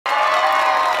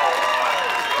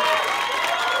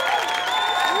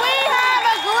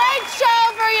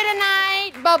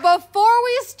but before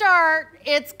we start,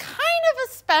 it's kind of a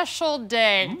special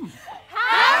day.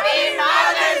 Happy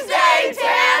Mother's Day,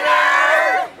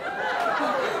 Tanner!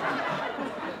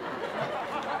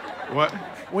 What?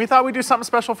 We thought we'd do something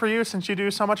special for you since you do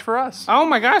so much for us. Oh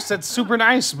my gosh, that's super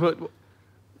nice, but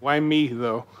why me,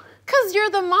 though? Because you're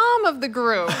the mom of the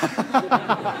group.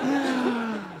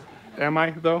 Am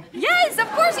I, though? Yes, of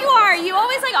course you are. You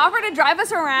always offer to drive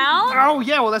us around. Oh,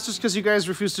 yeah, well, that's just because you guys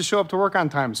refuse to show up to work on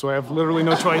time, so I have literally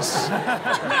no choice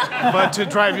but to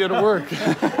drive you to work.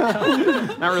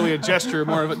 Not really a gesture,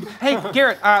 more of a... Hey,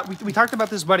 Garet, we talked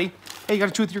about this, buddy. Hey, you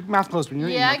gotta chew with your mouth closed when you're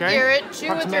eating, okay? Garet,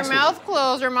 chew with your mouth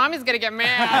closed or Mommy's gonna get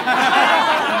mad.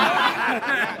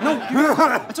 No, you're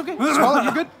good. It's okay. Swallow,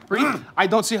 you're good. Breathe. I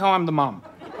don't see how I'm the mom.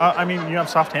 I mean, you have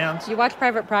soft hands. You watch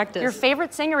Private Practice. Your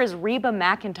favorite singer is Reba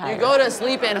McEntire. You go to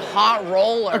sleep in hot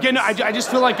rollers. Okay, no, I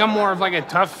just feel like I'm more of a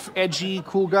tough, edgy,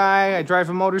 cool guy. I drive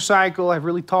a motorcycle. I have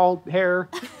really tall hair.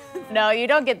 No, you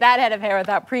don't get that head of hair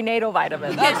without prenatal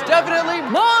vitamins. That's definitely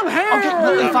mom hair. Okay,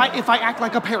 well, if I act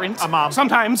like a parent,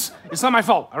 sometimes it's not my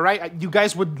fault, all right? You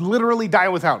guys would literally die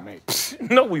without me.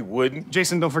 No, we wouldn't.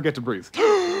 Jason, don't forget to breathe.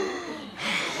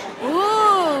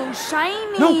 Ooh,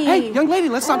 shiny. No, hey, young lady,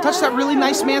 let's not touch that really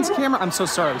nice man's camera. I'm so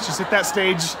sorry. She's at that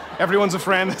stage. Everyone's a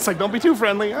friend. It's don't be too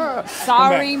friendly.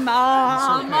 Sorry,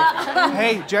 Mom. Okay.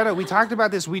 Hey, Jetta, we talked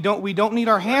about this. We don't need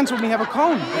our hands when we have a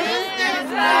cone.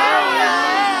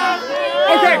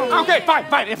 Okay,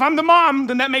 fine. If I'm the mom,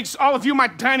 then that makes all of you my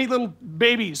tiny little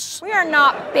babies. We are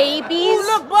not babies. Ooh,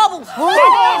 look, bubbles. Hey,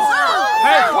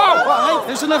 whoa,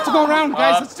 there's enough to go around,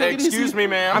 guys. Let's take it easy. Excuse me,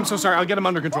 ma'am. I'm so sorry. I'll get him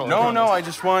under control. No, I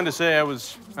just wanted to say I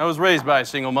was raised by a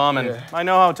single mom, and I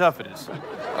know how tough it is.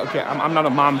 Okay, I'm not a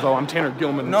mom, though. I'm Tanner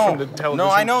Gillman from the television.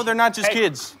 No, I know they're not just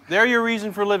kids. They're your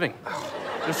reason for living.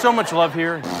 There's so much love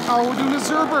here. Oh, we're doing a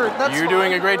Zerbert. That's You're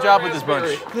doing a great job with this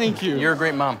bunch. Thank you. You're a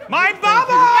great mom. My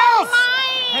bubbles!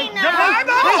 Hey,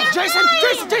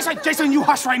 Jason, you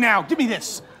hush right now. Give me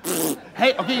this.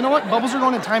 Hey, okay, you know what? Bubbles are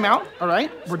going in timeout, all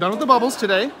right? We're done with the bubbles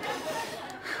today.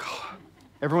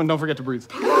 Everyone, don't forget to breathe.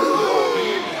 Thanks,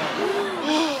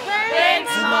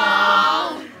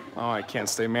 Mom. Oh, I can't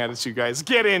stay mad at you guys.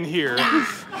 Get in here.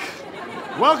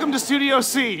 Welcome to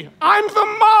StudioC. I'm the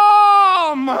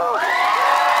mom!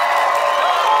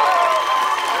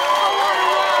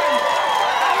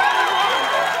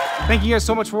 Thank you guys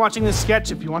so much for watching this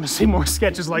sketch. If you want to see more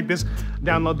sketches like this,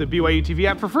 download the BYU TV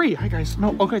app for free. Hi, guys.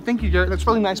 No, okay, thank you, Garet. That's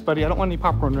really nice, buddy. I don't want any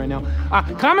popcorn right now.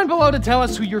 Comment below to tell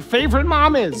us who your favorite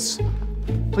mom is.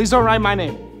 Please don't write my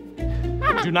name.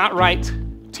 Do not write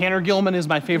Tanner Gillman is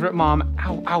my favorite mom.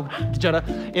 Ow, Jetta,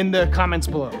 in the comments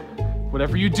below.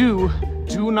 Whatever you do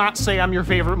not say I'm your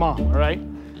favorite mom, all right?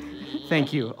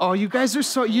 Thank you. Oh, you guys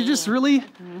are you just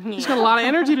got a lot of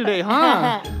energy today,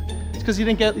 huh? It's because you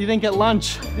didn't get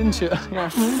lunch, didn't you?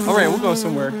 Yeah. All right, we'll go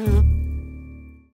somewhere.